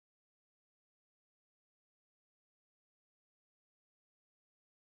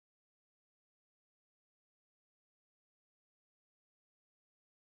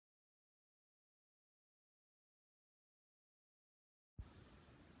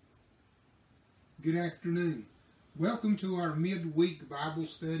Good afternoon. Welcome to our midweek Bible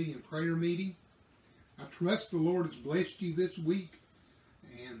study and prayer meeting. I trust the Lord has blessed you this week,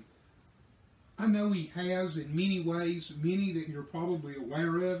 and I know He has in many ways, many that you're probably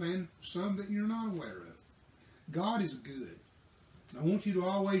aware of and some that you're not aware of. God is good. I want you to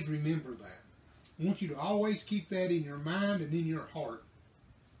always remember that. I want you to always keep that in your mind and in your heart.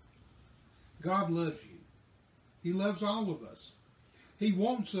 God loves you. He loves all of us. He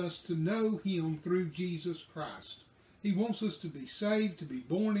wants us to know Him through Jesus Christ. He wants us to be saved, to be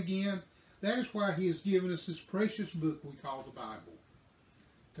born again. That is why He has given us this precious book we call the Bible.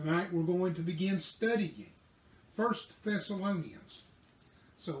 Tonight we're going to begin studying 1 Thessalonians.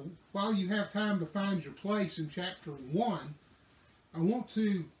 So while you have time to find your place in chapter 1, I want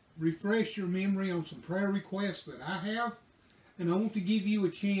to refresh your memory on some prayer requests that I have, and I want to give you a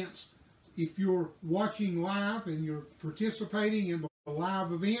chance, if you're watching live and you're participating in the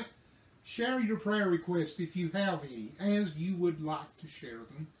live event, share your prayer requests if you have any, as you would like to share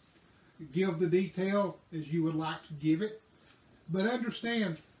them. Give the detail as you would like to give it. But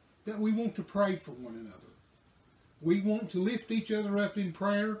understand that we want to pray for one another. We want to lift each other up in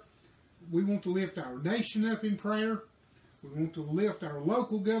prayer. We want to lift our nation up in prayer. We want to lift our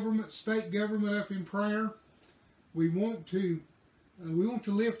local government, state government up in prayer. We want to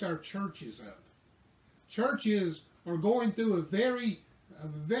lift our churches up. Churches are going through a very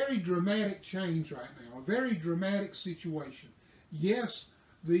dramatic change right now, a very dramatic situation. Yes,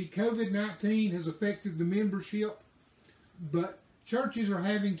 the COVID-19 has affected the membership, but churches are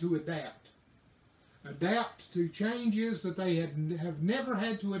having to adapt to changes that they have never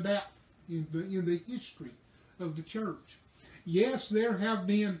had to adapt in the history of the church. Yes, there have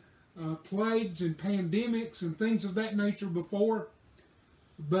been plagues and pandemics and things of that nature before,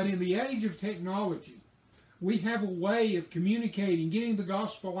 but in the age of technology, we have a way of communicating, getting the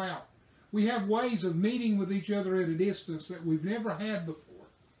gospel out. We have ways of meeting with each other at a distance that we've never had before.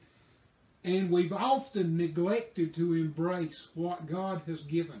 And we've often neglected to embrace what God has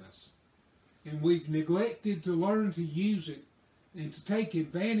given us. And we've neglected to learn to use it and to take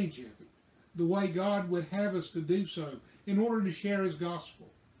advantage of it the way God would have us to do so in order to share His gospel.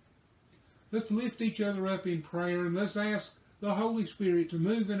 Let's lift each other up in prayer, and let's ask the Holy Spirit to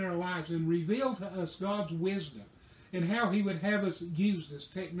move in our lives and reveal to us God's wisdom and how He would have us use this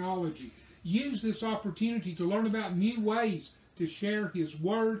technology, use this opportunity to learn about new ways to share His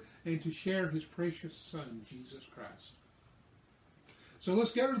Word and to share His precious Son, Jesus Christ. So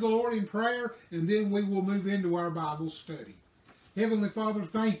let's go to the Lord in prayer, and then we will move into our Bible study. Heavenly Father,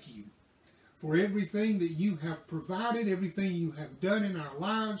 thank You for everything that You have provided, everything You have done in our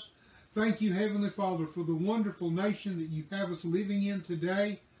lives. Thank You, Heavenly Father, for the wonderful nation that You have us living in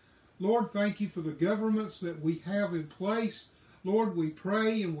today. Lord, thank You for the governments that we have in place. Lord, we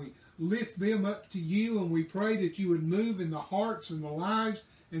pray and we lift them up to You, and we pray that You would move in the hearts and the lives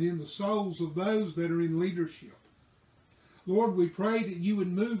and in the souls of those that are in leadership. Lord, we pray that You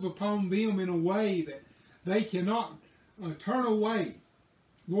would move upon them in a way that they cannot turn away.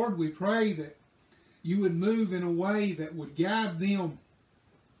 Lord, we pray that You would move in a way that would guide them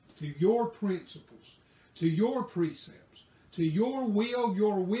to Your principles, to Your precepts, to Your will,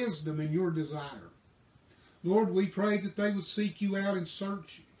 Your wisdom, and Your desire. Lord, we pray that they would seek You out and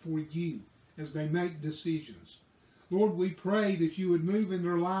search for You as they make decisions. Lord, we pray that You would move in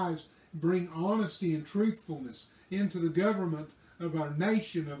their lives, bring honesty and truthfulness into the government of our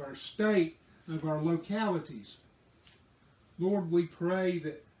nation, of our state, of our localities. Lord, we pray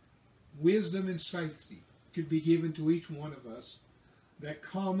that wisdom and safety could be given to each one of us, that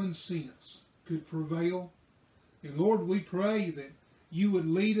common sense could prevail. And Lord, we pray that You would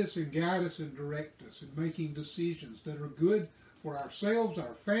lead us and guide us and direct us in making decisions that are good for ourselves,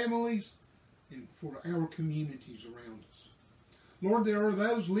 our families, and for our communities around us. Lord, there are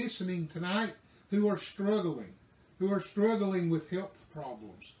those listening tonight who are struggling with health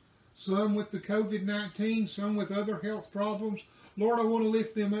problems. Some with the COVID-19, some with other health problems. Lord, I want to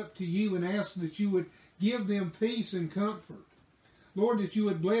lift them up to You and ask that You would give them peace and comfort. Lord, that You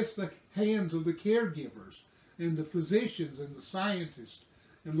would bless the hands of the caregivers and the physicians and the scientists.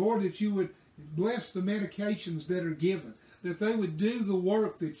 And Lord, that You would bless the medications that are given, that they would do the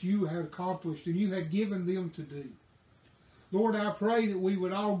work that You had accomplished and You had given them to do. Lord, I pray that we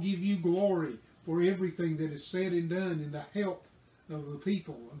would all give You glory for everything that is said and done in the health of the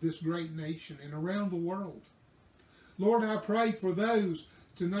people of this great nation and around the world. Lord, I pray for those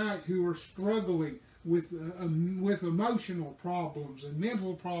tonight who are struggling with emotional problems and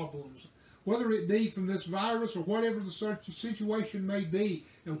mental problems, whether it be from this virus or whatever the situation may be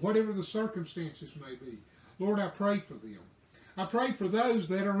and whatever the circumstances may be. Lord, I pray for them. I pray for those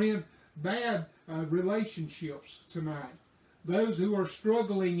that are in bad relationships tonight. Those who are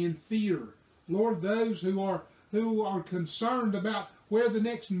struggling in fear. Lord, those who are concerned about where the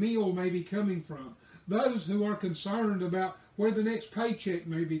next meal may be coming from. Those who are concerned about where the next paycheck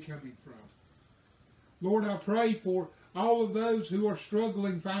may be coming from. Lord, I pray for all of those who are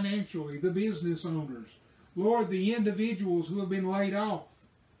struggling financially, the business owners. Lord, the individuals who have been laid off.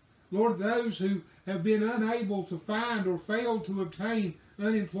 Lord, those who have been unable to find or failed to obtain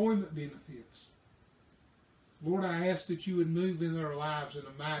unemployment benefits. Lord, I ask that you would move in their lives in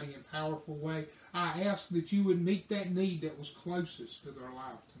a mighty and powerful way. I ask that you would meet that need that was closest to their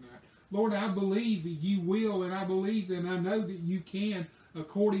life tonight. Lord, I believe that you will, and I believe and I know that you can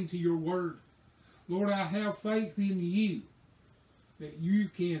according to your word. Lord, I have faith in you that you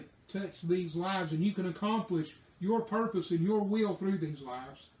can touch these lives and you can accomplish your purpose and your will through these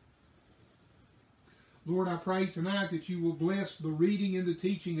lives. Lord, I pray tonight that you will bless the reading and the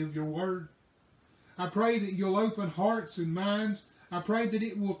teaching of your word. I pray that you'll open hearts and minds. I pray that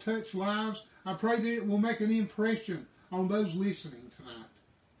it will touch lives. I pray that it will make an impression on those listening tonight.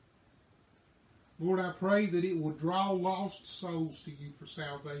 Lord, I pray that it will draw lost souls to you for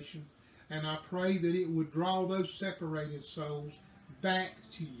salvation. And I pray that it would draw those separated souls back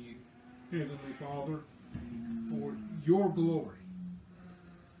to you, Heavenly Father, for your glory.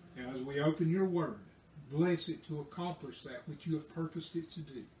 And as we open your word, bless it to accomplish that which you have purposed it to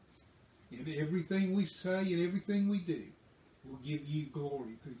do. And everything we say and everything we do will give you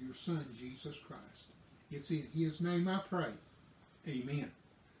glory through your Son, Jesus Christ. It's in his name I pray. Amen.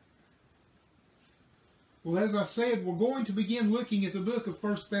 Well, as I said, we're going to begin looking at the book of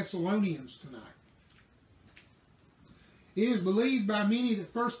 1 Thessalonians tonight. It is believed by many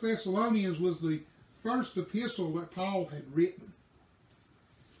that 1 Thessalonians was the first epistle that Paul had written.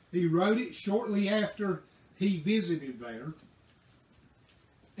 He wrote it shortly after he visited there.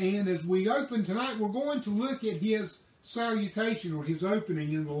 And as we open tonight, we're going to look at his salutation or his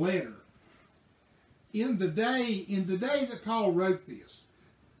opening in the letter. In the day that Paul wrote this,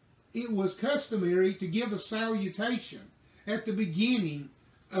 it was customary to give a salutation at the beginning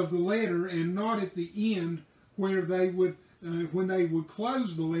of the letter and not at the end, where they would, when they would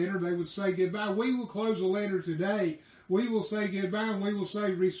close the letter, they would say goodbye. We will close the letter today. We will say goodbye, and we will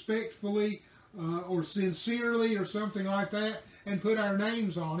say respectfully or sincerely or something like that, and put our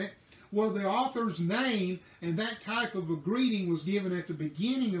names on it. Well, the author's name and that type of a greeting was given at the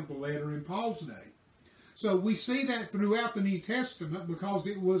beginning of the letter in Paul's day. So we see that throughout the New Testament because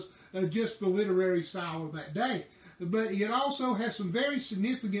it was just the literary style of that day. But it also has some very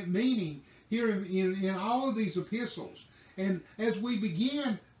significant meaning here in all of these epistles. And as we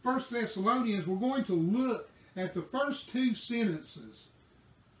begin 1 Thessalonians, we're going to look at the first two sentences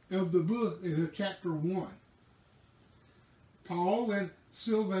of the book, chapter 1. Paul and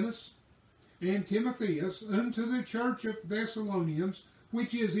Silvanus and Timotheus unto the church of Thessalonians,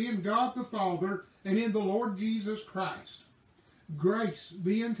 which is in God the Father and in the Lord Jesus Christ. Grace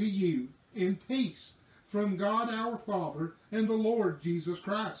be unto you and peace from God our Father and the Lord Jesus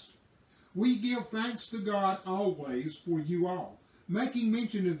Christ. We give thanks to God always for you all, making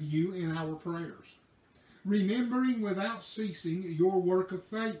mention of you in our prayers, remembering without ceasing your work of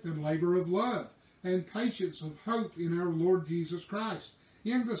faith and labor of love and patience of hope in our Lord Jesus Christ,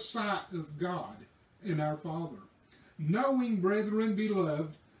 in the sight of God and our Father, knowing, brethren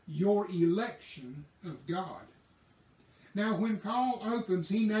beloved, your election of God. Now, when Paul opens,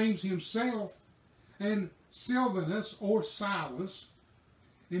 he names himself and Silvanus or Silas,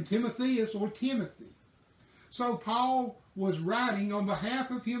 and Timotheus or Timothy. So Paul was writing on behalf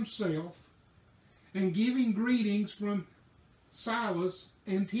of himself and giving greetings from Silas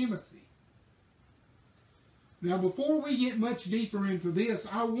and Timothy. Now, before we get much deeper into this,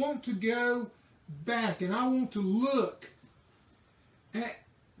 I want to go back and I want to look at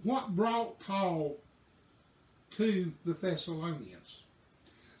what brought Paul to the Thessalonians.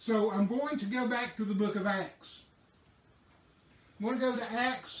 So I'm going to go back to the book of Acts. I'm going to go to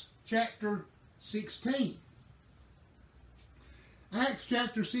Acts chapter 16. Acts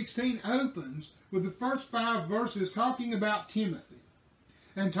chapter 16 opens with the first 5 verses talking about Timothy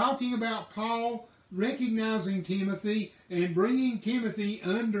and talking about Paul recognizing Timothy and bringing Timothy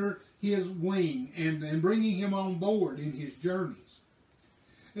under his wing and bringing him on board in his journeys.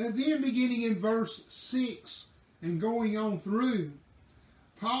 And then beginning in verse 6 and going on through,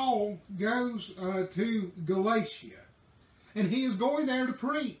 Paul goes to Galatia. And he is going there to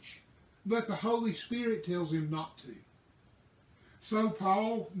preach, but the Holy Spirit tells him not to. So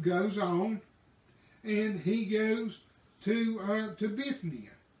Paul goes on, and he goes to Bithynia.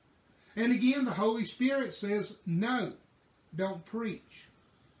 And again, the Holy Spirit says, no, don't preach.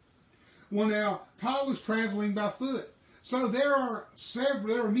 Well, now, Paul is traveling by foot. So there are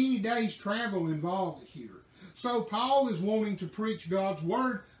many days' travel involved here. So Paul is wanting to preach God's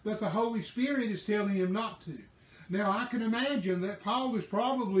Word, but the Holy Spirit is telling him not to. Now, I can imagine that Paul is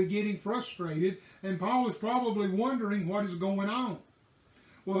probably getting frustrated, and Paul is probably wondering what is going on.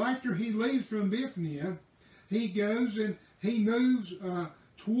 Well, after he leaves from Bithynia, he goes and he moves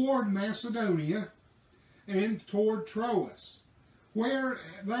toward Macedonia and toward Troas, where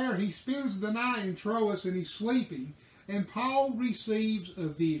there he spends the night in Troas and he's sleeping, and Paul receives a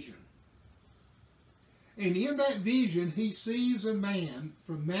vision. And in that vision, he sees a man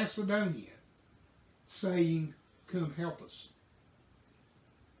from Macedonia saying, "Come help us."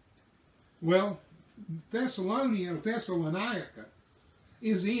 Well, Thessalonica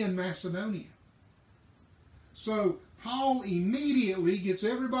is in Macedonia. So Paul immediately gets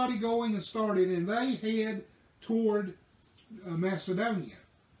everybody going and started, and they head toward Macedonia.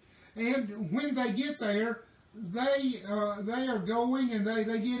 And when they get there, they are going and they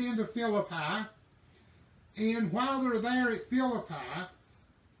get into Philippi. And while they're there at Philippi,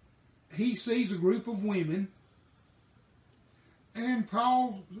 he sees a group of women. And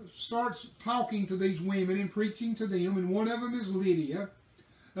Paul starts talking to these women and preaching to them. And one of them is Lydia,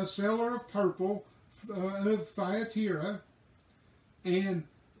 a seller of purple of Thyatira. And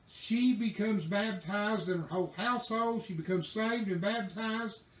she becomes baptized in her whole household. She becomes saved and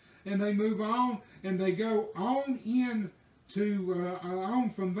baptized. And they move on. And they go on on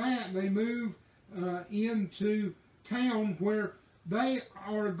from that. They move into town where they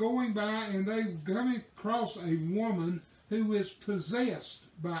are going by, and they come across a woman who is possessed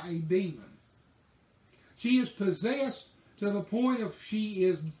by a demon. She is possessed to the point of she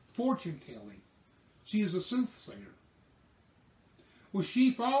is fortune telling. She is a soothsayer. Well,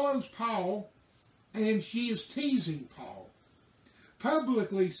 she follows Paul, and she is teasing Paul,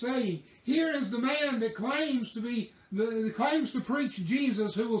 publicly saying, "Here is the man that claims to preach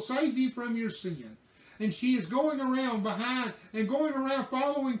Jesus, who will save you from your sin." And she is going around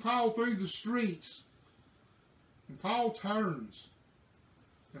following Paul through the streets. And Paul turns.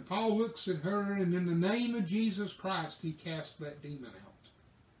 And Paul looks at her, and in the name of Jesus Christ, he casts that demon out.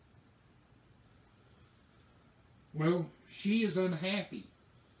 Well, she is unhappy.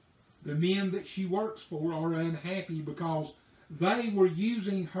 The men that she works for are unhappy because they were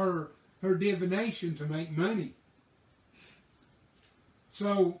using her divination to make money.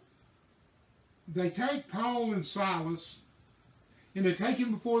 So they take Paul and Silas, and they take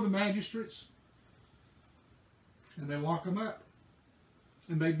him before the magistrates, and they lock them up,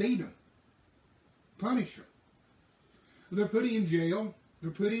 and they beat them, punish them. They're put in jail.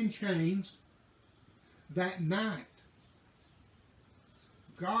 They're put in chains. That night,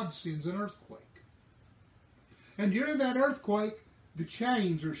 God sends an earthquake. And during that earthquake, the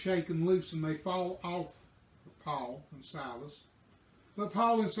chains are shaken loose, and they fall off of Paul and Silas. But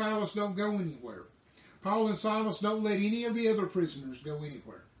Paul and Silas don't go anywhere. Paul and Silas don't let any of the other prisoners go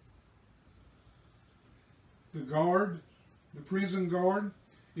anywhere. The prison guard,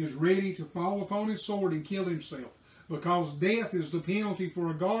 is ready to fall upon his sword and kill himself, because death is the penalty for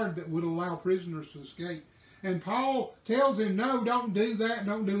a guard that would allow prisoners to escape. And Paul tells him, "No, don't do that.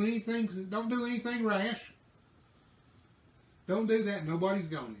 Don't do anything rash. Don't do that. Nobody's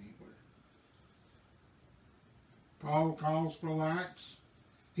going anywhere." Paul calls for lights.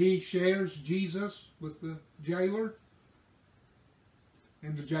 He shares Jesus with the jailer.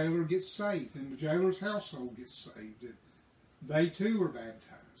 And the jailer gets saved. And the jailer's household gets saved. And they too are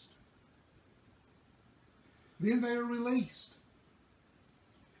baptized. Then they are released.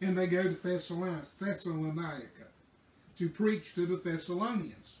 And they go to Thessalonica to preach to the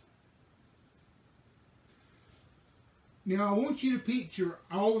Thessalonians. Now I want you to picture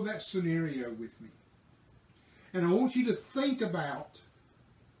all of that scenario with me. And I want you to think about,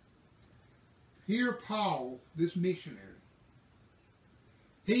 here Paul, this missionary.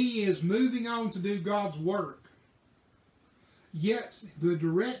 He is moving on to do God's work. Yet the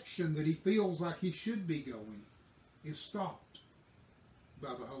direction that he feels like he should be going is stopped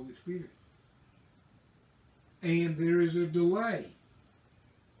by the Holy Spirit. And there is a delay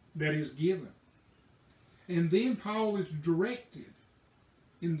that is given. And then Paul is directed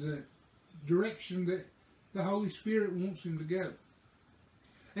in the direction that the Holy Spirit wants him to go.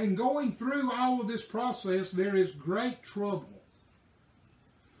 And going through all of this process, there is great trouble.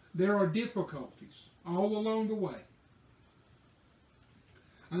 There are difficulties all along the way.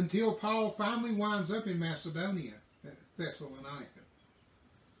 Until Paul finally winds up in Macedonia, Thessalonica.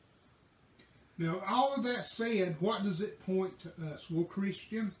 Now, all of that said, what does it point to us? Well,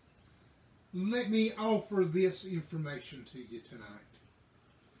 Christian, let me offer this information to you tonight.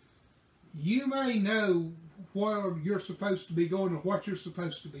 You may know where you're supposed to be going or what you're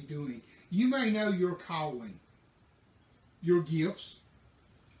supposed to be doing. You may know your calling, your gifts.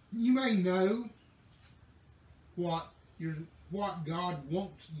 You may know what God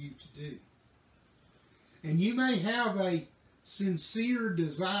wants you to do. And you may have a sincere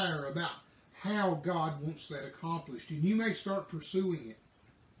desire about how God wants that accomplished, and you may start pursuing it.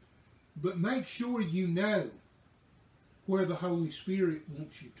 But make sure you know where the Holy Spirit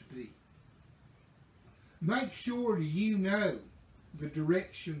wants you to be. Make sure you know the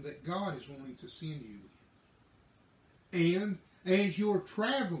direction that God is wanting to send you in. And as you're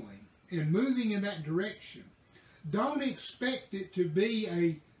traveling and moving in that direction, don't expect it to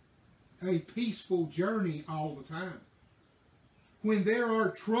be a peaceful journey all the time. When there are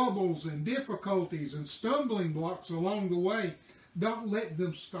troubles and difficulties and stumbling blocks along the way, don't let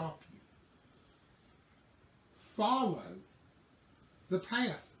them stop you. Follow the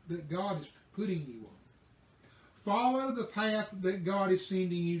path that God is putting you on. Follow the path that God is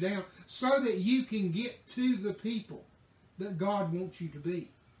sending you down so that you can get to the people that God wants you to be.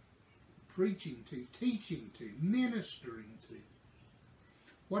 Preaching to, teaching to, ministering to.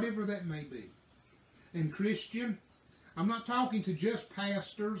 Whatever that may be. And Christian, I'm not talking to just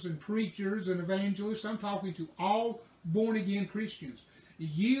pastors and preachers and evangelists. I'm talking to all born-again Christians.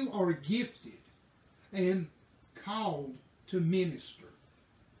 You are gifted and called to minister.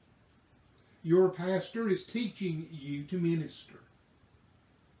 Your pastor is teaching you to minister.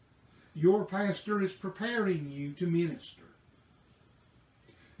 Your pastor is preparing you to minister.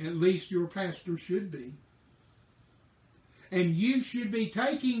 At least your pastor should be. And you should be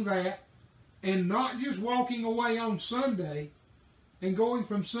taking that and not just walking away on Sunday and going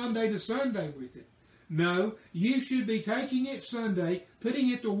from Sunday to Sunday with it. No, you should be taking it Sunday, putting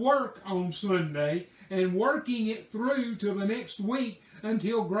it to work on Sunday, and working it through till the next week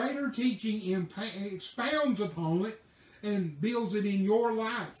until greater teaching expounds upon it and builds it in your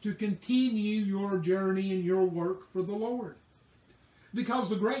life to continue your journey and your work for the Lord. Because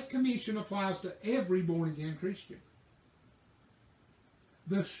the Great Commission applies to every born-again Christian.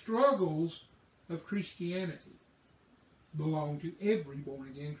 The struggles of Christianity belong to every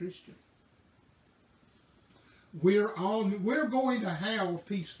born-again Christian. We're going to have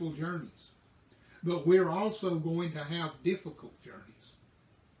peaceful journeys, but we're also going to have difficult journeys.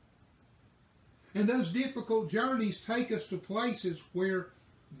 And those difficult journeys take us to places where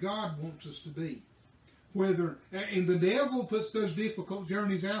God wants us to be. And the devil puts those difficult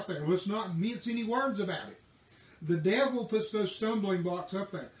journeys out there. Let's not mince any words about it. The devil puts those stumbling blocks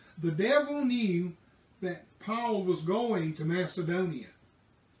up there. The devil knew that Paul was going to Macedonia.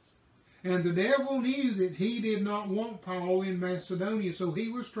 And the devil knew that he did not want Paul in Macedonia. So he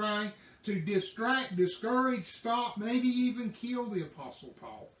was trying to distract, discourage, stop, maybe even kill the Apostle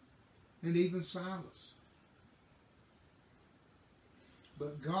Paul. And even Silas.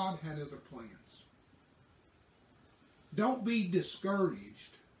 But God had other plans. Don't be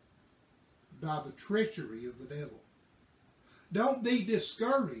discouraged by the treachery of the devil. Don't be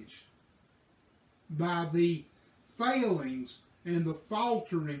discouraged by the failings and the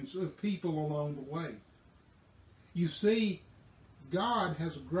falterings of people along the way. You see, God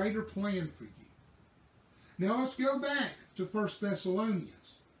has a greater plan for you. Now let's go back to 1 Thessalonians.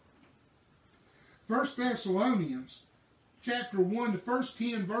 1 Thessalonians chapter 1, the first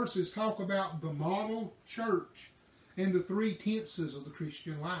 10 verses talk about the model church and the 3 tenses of the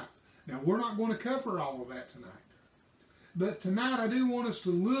Christian life. Now, we're not going to cover all of that tonight. But tonight I do want us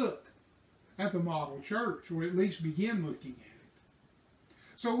to look at the model church, or at least begin looking at it.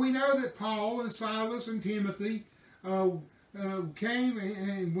 So we know that Paul and Silas and Timothy came,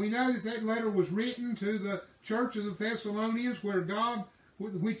 and we know that letter was written to the church of the Thessalonians,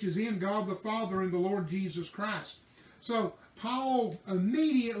 which is in God the Father and the Lord Jesus Christ. So Paul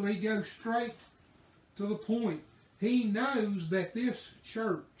immediately goes straight to the point. He knows that this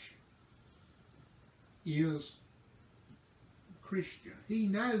church is Christian. He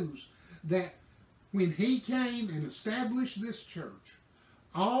knows that when he came and established this church,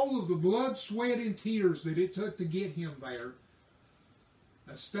 all of the blood, sweat, and tears that it took to get him there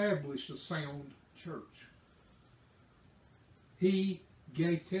established a sound church. He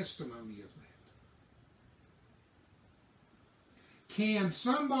gave testimony of that. Can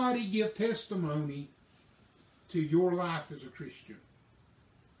somebody give testimony to your life as a Christian?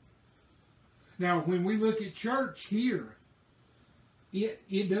 Now, when we look at church here,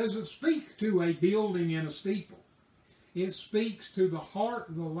 it doesn't speak to a building and a steeple. It speaks to the heart,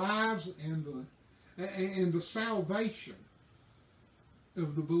 the lives, and the salvation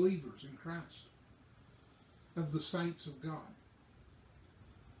of the believers in Christ, of the saints of God.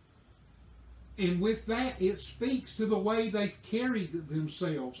 And with that, it speaks to the way they've carried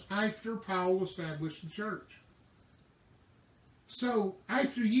themselves after Paul established the church. So,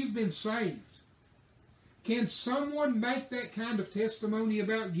 after you've been saved, can someone make that kind of testimony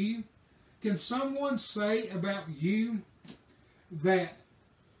about you? Can someone say about you that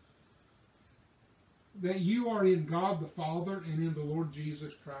you are in God the Father and in the Lord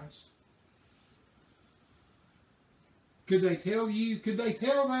Jesus Christ? Could they tell you? Could they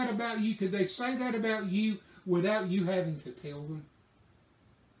tell that about you? Could they say that about you without you having to tell them?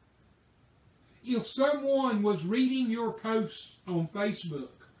 If someone was reading your posts on Facebook,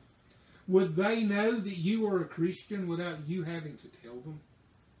 would they know that you are a Christian without you having to tell them?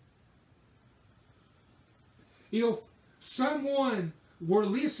 If someone were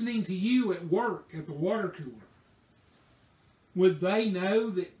listening to you at work at the water cooler, would they know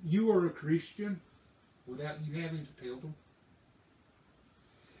that you are a Christian without you having to tell them?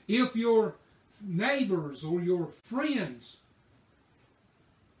 If your neighbors or your friends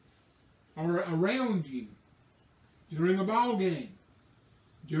are around you during a ball game,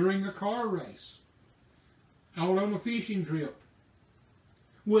 during a car race, out on a fishing trip,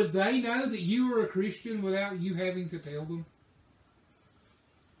 would they know that you are a Christian without you having to tell them?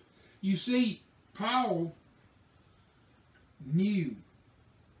 You see, Paul knew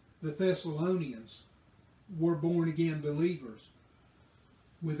the Thessalonians were born-again believers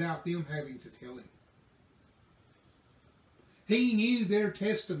without them having to tell him. He knew their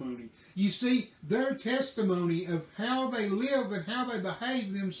testimony. You see, their testimony of how they live and how they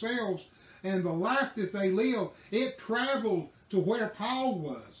behave themselves and the life that they live, it traveled to where Paul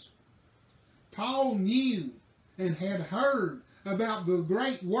was. Paul knew and had heard about the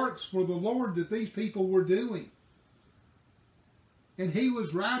great works for the Lord that these people were doing. And he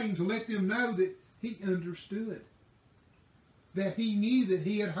was writing to let them know that he understood, that he knew, that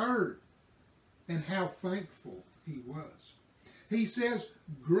he had heard, and how thankful he was. He says,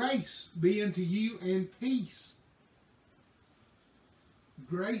 grace be unto you and peace.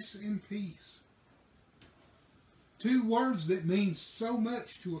 Grace and peace. Two words that mean so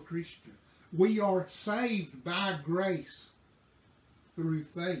much to a Christian. We are saved by grace through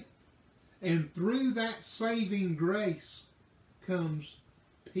faith. And through that saving grace comes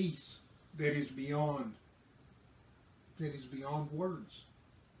peace that is beyond words.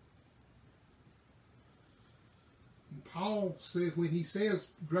 And Paul said, when he says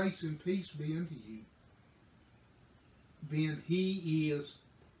grace and peace be unto you, then he is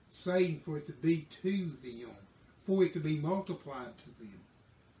saying for it to be to them, for it to be multiplied to them.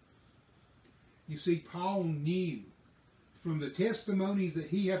 You see, Paul knew from the testimonies that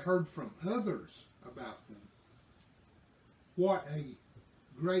he had heard from others about them what a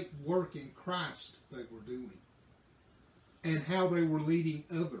great work in Christ they were doing and how they were leading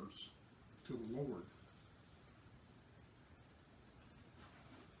others to the Lord.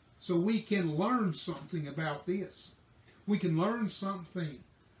 So we can learn something about this. We can learn something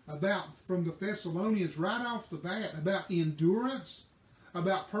from the Thessalonians right off the bat about endurance,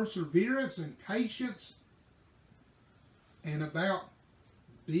 about perseverance and patience, and about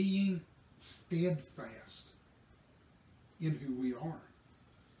being steadfast in who we are.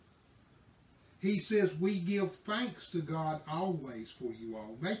 He says we give thanks to God always for you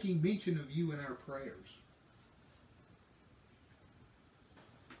all, making mention of you in our prayers.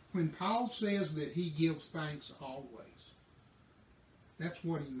 When Paul says that he gives thanks always, that's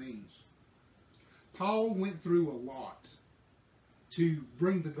what he means. Paul went through a lot to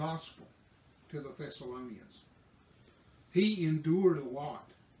bring the gospel to the Thessalonians. He endured a lot.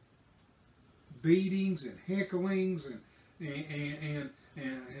 Beatings and hecklings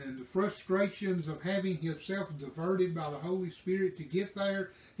and the frustrations of having himself diverted by the Holy Spirit to get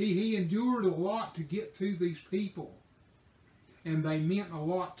there. He endured a lot to get to these people. And they meant a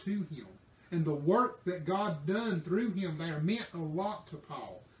lot to him. And the work that God done through him there meant a lot to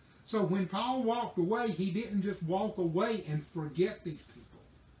Paul. So when Paul walked away, he didn't just walk away and forget these people.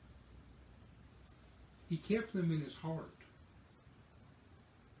 He kept them in his heart.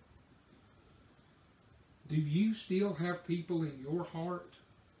 Do you still have people in your heart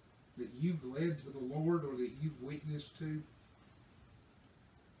that you've led to the Lord or that you've witnessed to,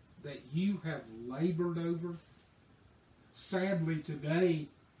 that you have labored over? Sadly today,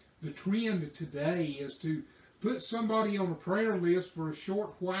 the trend today is to put somebody on a prayer list for a short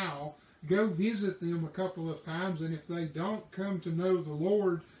while, go visit them a couple of times, and if they don't come to know the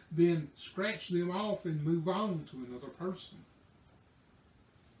Lord, then scratch them off and move on to another person.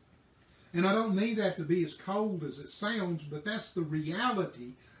 And I don't mean that to be as cold as it sounds, but that's the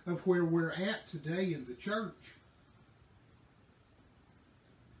reality of where we're at today in the church.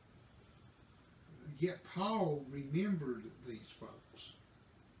 Yet Paul remembered these folks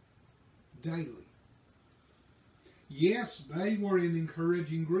daily. Yes, they were an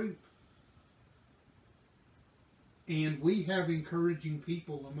encouraging group. And we have encouraging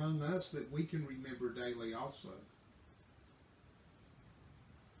people among us that we can remember daily also.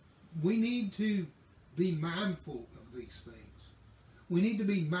 We need to be mindful of these things. We need to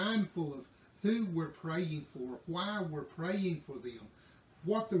be mindful of who we're praying for, why we're praying for them,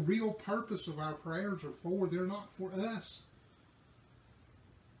 what the real purpose of our prayers are for. They're not for us.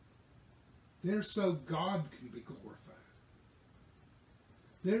 They're so God can be glorified.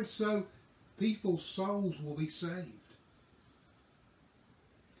 They're so people's souls will be saved.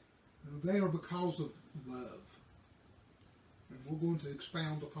 They are because of love. And we're going to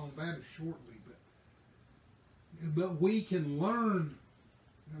expound upon that shortly. But we can learn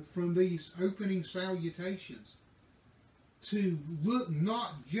from these opening salutations to look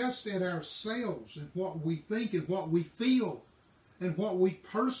not just at ourselves and what we think and what we feel and what we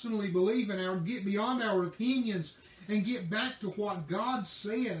personally believe and get beyond our opinions and get back to what God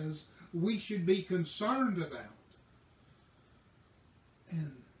says we should be concerned about.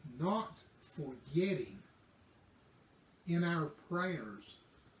 And not forgetting in our prayers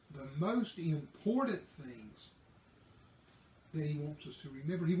the most important things that He wants us to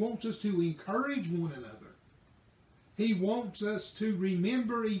remember. He wants us to encourage one another. He wants us to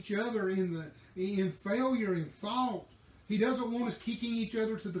remember each other in failure and fault. He doesn't want us kicking each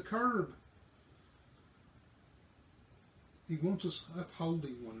other to the curb. He wants us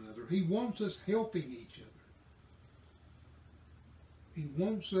upholding one another. He wants us helping each other. He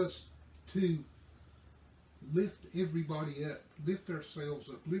wants us to lift everybody up, lift ourselves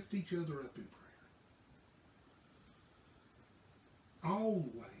up, lift each other up in prayer.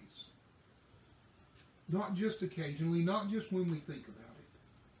 Always. Not just occasionally, not just when we think about it,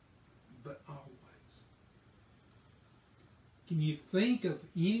 but always. Can you think of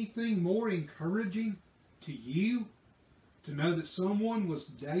anything more encouraging to you to know that someone was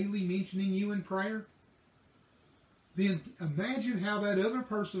daily mentioning you in prayer? Then imagine how that other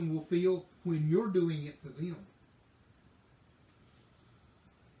person will feel when you're doing it to them.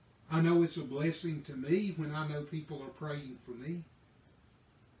 I know it's a blessing to me when I know people are praying for me.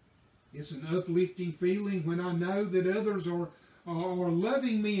 It's an uplifting feeling when I know that others are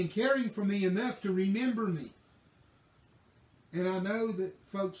loving me and caring for me enough to remember me. And I know that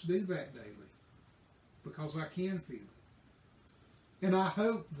folks do that daily because I can feel it. And I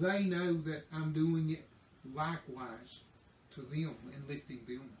hope they know that I'm doing it likewise to them and lifting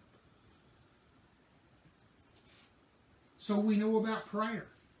them up. So we know about prayer.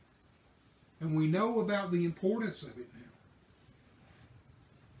 And we know about the importance of it now.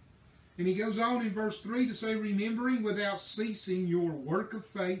 And he goes on in verse 3 to say, remembering without ceasing your work of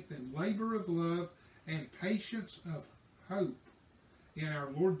faith and labor of love and patience of hope in our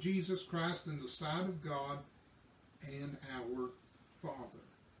Lord Jesus Christ in the sight of God and our Father.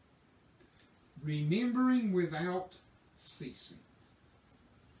 Remembering without ceasing.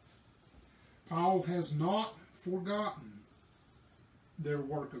 Paul has not forgotten their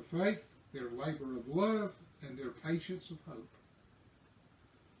work of faith, their labor of love, and their patience of hope.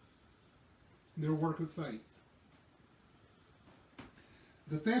 Their work of faith.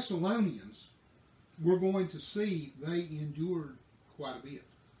 The Thessalonians, we're going to see they endured quite a bit.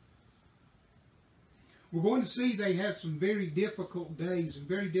 We're going to see they had some very difficult days and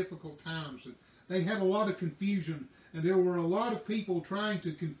very difficult times. And they had a lot of confusion, and there were a lot of people trying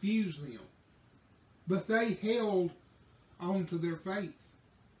to confuse them. But they held on to their faith.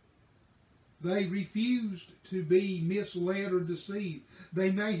 They refused to be misled or deceived. They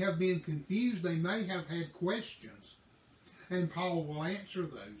may have been confused. They may have had questions. And Paul will answer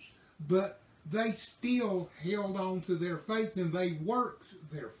those. But they still held on to their faith and they worked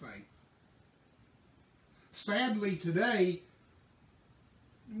their faith. Sadly today,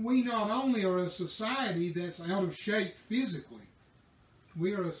 we not only are a society that's out of shape physically,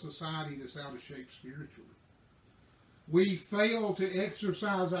 we are a society that's out of shape spiritually. We fail to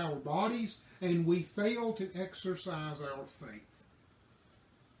exercise our bodies, and we fail to exercise our faith.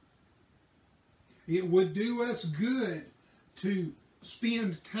 It would do us good to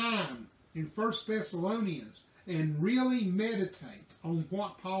spend time in 1 Thessalonians and really meditate on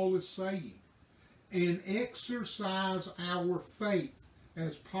what Paul is saying and exercise our faith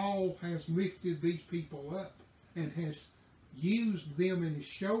as Paul has lifted these people up and has used them and is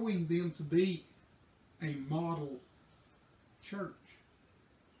showing them to be a model church.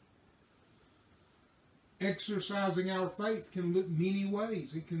 Exercising our faith can look many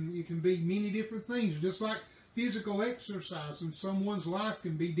ways. It can be many different things. Just like physical exercise in someone's life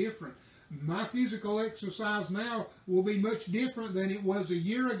can be different. My physical exercise now will be much different than it was a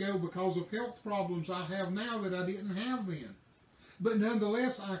year ago because of health problems I have now that I didn't have then. But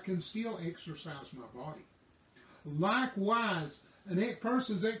nonetheless, I can still exercise my body. Likewise, a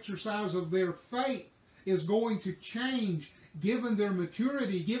person's exercise of their faith is going to change given their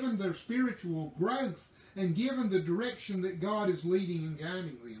maturity, given their spiritual growth, and given the direction that God is leading and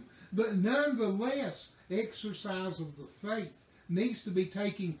guiding them. But nonetheless, exercise of the faith needs to be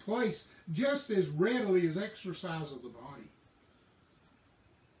taking place just as readily as exercise of the body.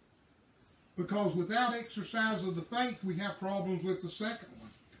 Because without exercise of the faith, we have problems with the second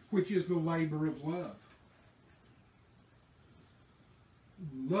one, which is the labor of love.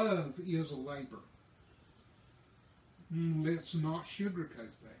 Love is a labor. Let's not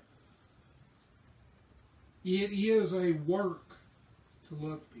sugarcoat that. It is a work to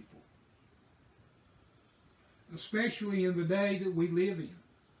love people. Especially in the day that we live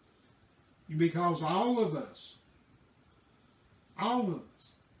in. Because all of us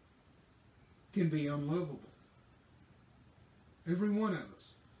can be unlovable. Every one of us.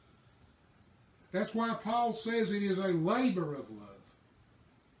 That's why Paul says it is a labor of love.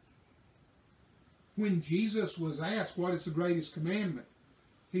 When Jesus was asked what is the greatest commandment,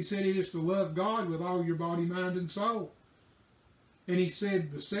 he said it is to love God with all your body, mind, and soul. And he said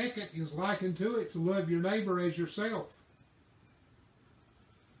the second is likened to it, to love your neighbor as yourself.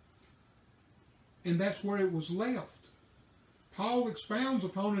 And that's where it was left. Paul expounds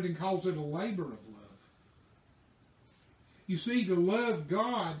upon it and calls it a labor of love. You see, to love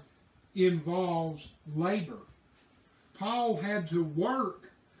God involves labor. Paul had to work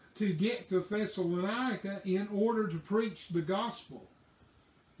to get to Thessalonica in order to preach the gospel.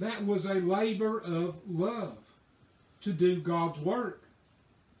 That was a labor of love, to do God's work.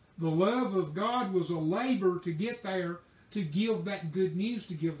 The love of God was a labor to get there, to give that good news,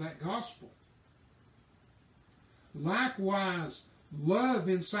 to give that gospel. Likewise, love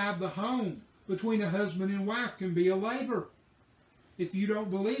inside the home between a husband and wife can be a labor. If you don't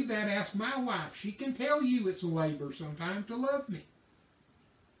believe that, ask my wife. She can tell you it's a labor sometimes to love me.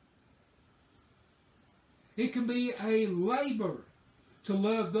 It can be a labor to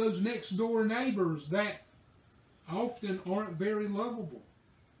love those next door neighbors that often aren't very lovable.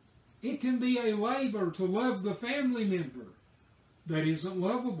 It can be a labor to love the family member that isn't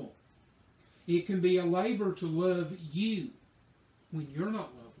lovable. It can be a labor to love you when you're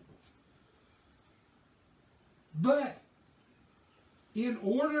not lovable. But in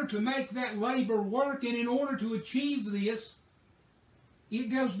order to make that labor work and in order to achieve this,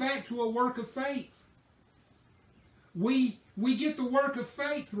 it goes back to a work of faith. We get the work of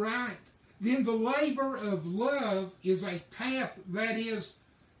faith right. Then the labor of love is a path that is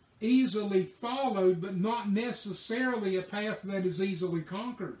easily followed, but not necessarily a path that is easily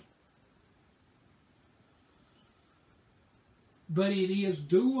conquered. But it is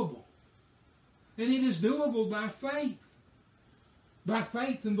doable. And it is doable by faith. By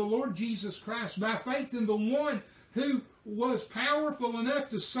faith in the Lord Jesus Christ. By faith in the one who was powerful enough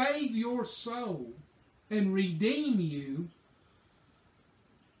to save your soul and redeem you.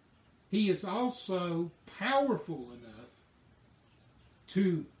 He is also powerful enough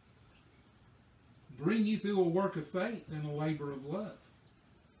to bring you through a work of faith and a labor of love.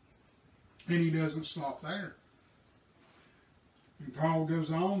 And he doesn't stop there. And Paul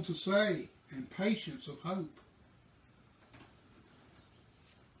goes on to say, and patience of hope.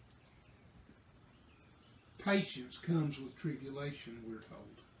 Patience comes with tribulation, we're told.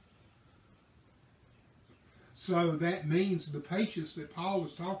 So that means the patience that Paul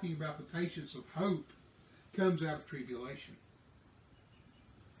was talking about, the patience of hope, comes out of tribulation.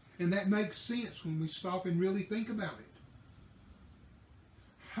 And that makes sense when we stop and really think about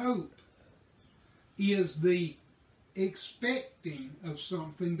it. Hope is the expecting of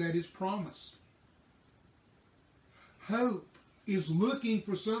something that is promised. Hope is looking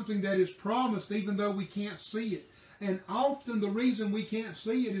for something that is promised even though we can't see it. And often the reason we can't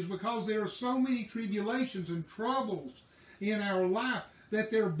see it is because there are so many tribulations and troubles in our life that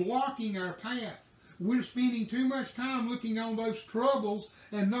they're blocking our path. We're spending too much time looking on those troubles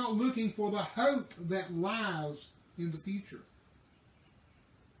and not looking for the hope that lies in the future.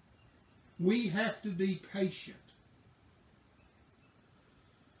 We have to be patient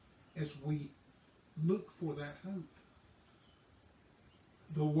as we look for that hope.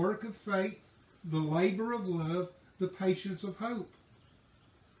 The work of faith, the labor of love, the patience of hope.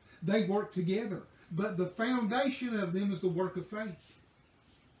 They work together, but the foundation of them is the work of faith.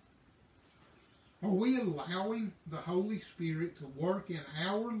 Are we allowing the Holy Spirit to work in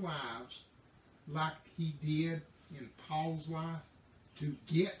our lives like He did in Paul's life to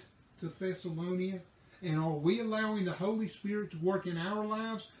get to Thessalonica? And are we allowing the Holy Spirit to work in our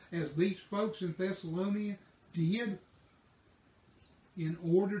lives as these folks in Thessalonica did in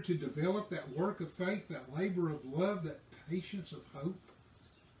order to develop that work of faith, that labor of love, that patience of hope?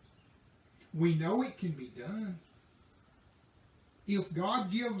 We know it can be done. If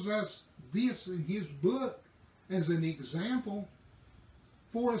God gives us this in His book as an example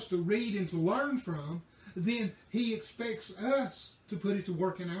for us to read and to learn from, then He expects us to put it to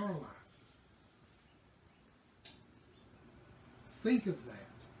work in our life. Think of that.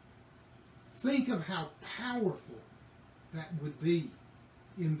 Think of how powerful that would be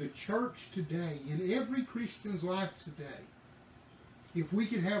in the church today, in every Christian's life today, if we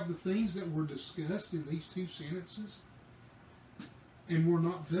could have the things that were discussed in these two sentences. And we're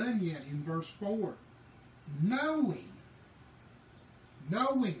not done yet in verse 4. Knowing,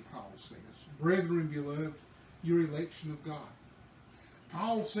 Paul says, brethren beloved, your election of God.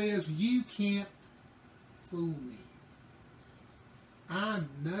 Paul says, you can't fool me. I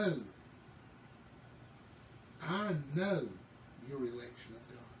know your election of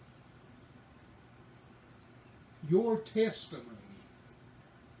God. Your testimony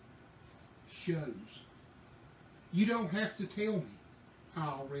shows. You don't have to tell me. I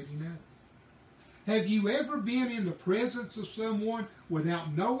already know. Have you ever been in the presence of someone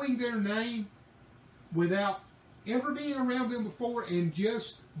without knowing their name, without ever being around them before, and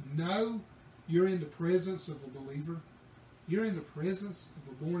just know you're in the presence of a believer? You're in the presence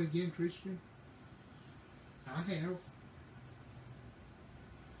of a born-again Christian? I have.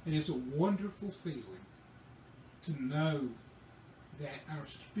 And it's a wonderful feeling to know that our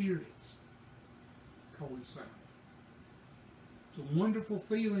spirits coincide. It's a wonderful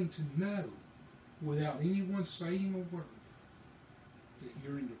feeling to know, without anyone saying a word, that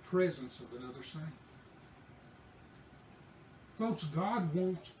you're in the presence of another saint. Folks, God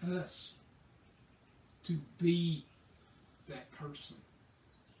wants us to be that person.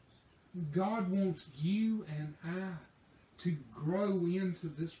 God wants you and I to grow into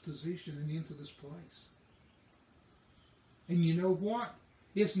this position and into this place. And you know what?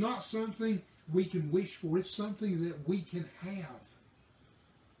 It's not something we can wish for. It's something that we can have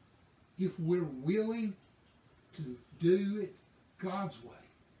if we're willing to do it God's way,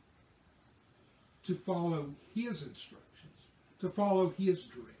 to follow His instructions, to follow His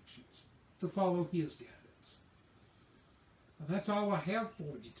directions, to follow His guidance. Now, that's all I have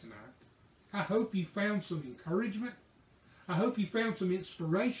for you tonight. I hope you found some encouragement. I hope you found some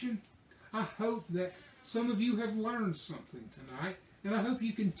inspiration. I hope that some of you have learned something tonight, and I hope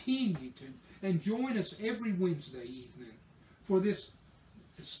you continue to, and join us every Wednesday evening for this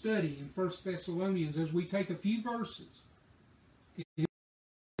study in 1 Thessalonians as we take a few verses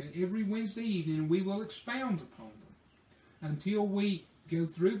every Wednesday evening, and we will expound upon them until we go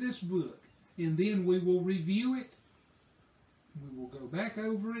through this book, and then we will review it. We will go back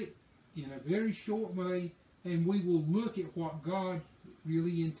over it in a very short way, and we will look at what God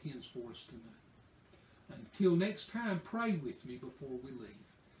really intends for us tonight. Until next time, pray with me before we leave.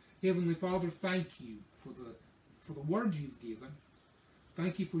 Heavenly Father, thank you for the words you've given.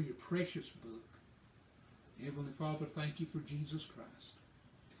 Thank you for your precious book. Heavenly Father, thank you for Jesus Christ.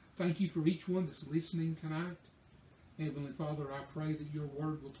 Thank you for each one that's listening tonight. Heavenly Father, I pray that your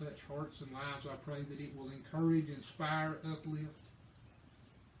word will touch hearts and lives. I pray that it will encourage, inspire, uplift.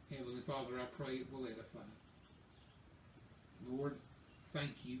 Heavenly Father, I pray it will edify. Lord,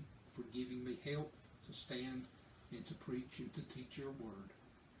 thank you for giving me health to stand and to preach and to teach your word.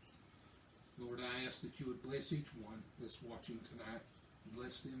 Lord, I ask that you would bless each one that's watching tonight.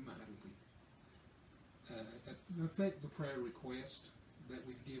 Bless them mightily. Affect the prayer request that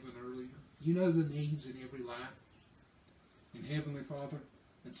we've given earlier. You know the needs in every life. And Heavenly Father,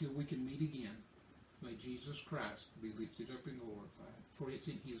 until we can meet again, may Jesus Christ be lifted up and glorified. For it's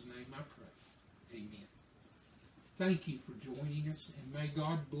in His name I pray. Amen. Thank you for joining us, and may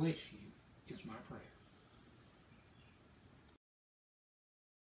God bless you, is my prayer.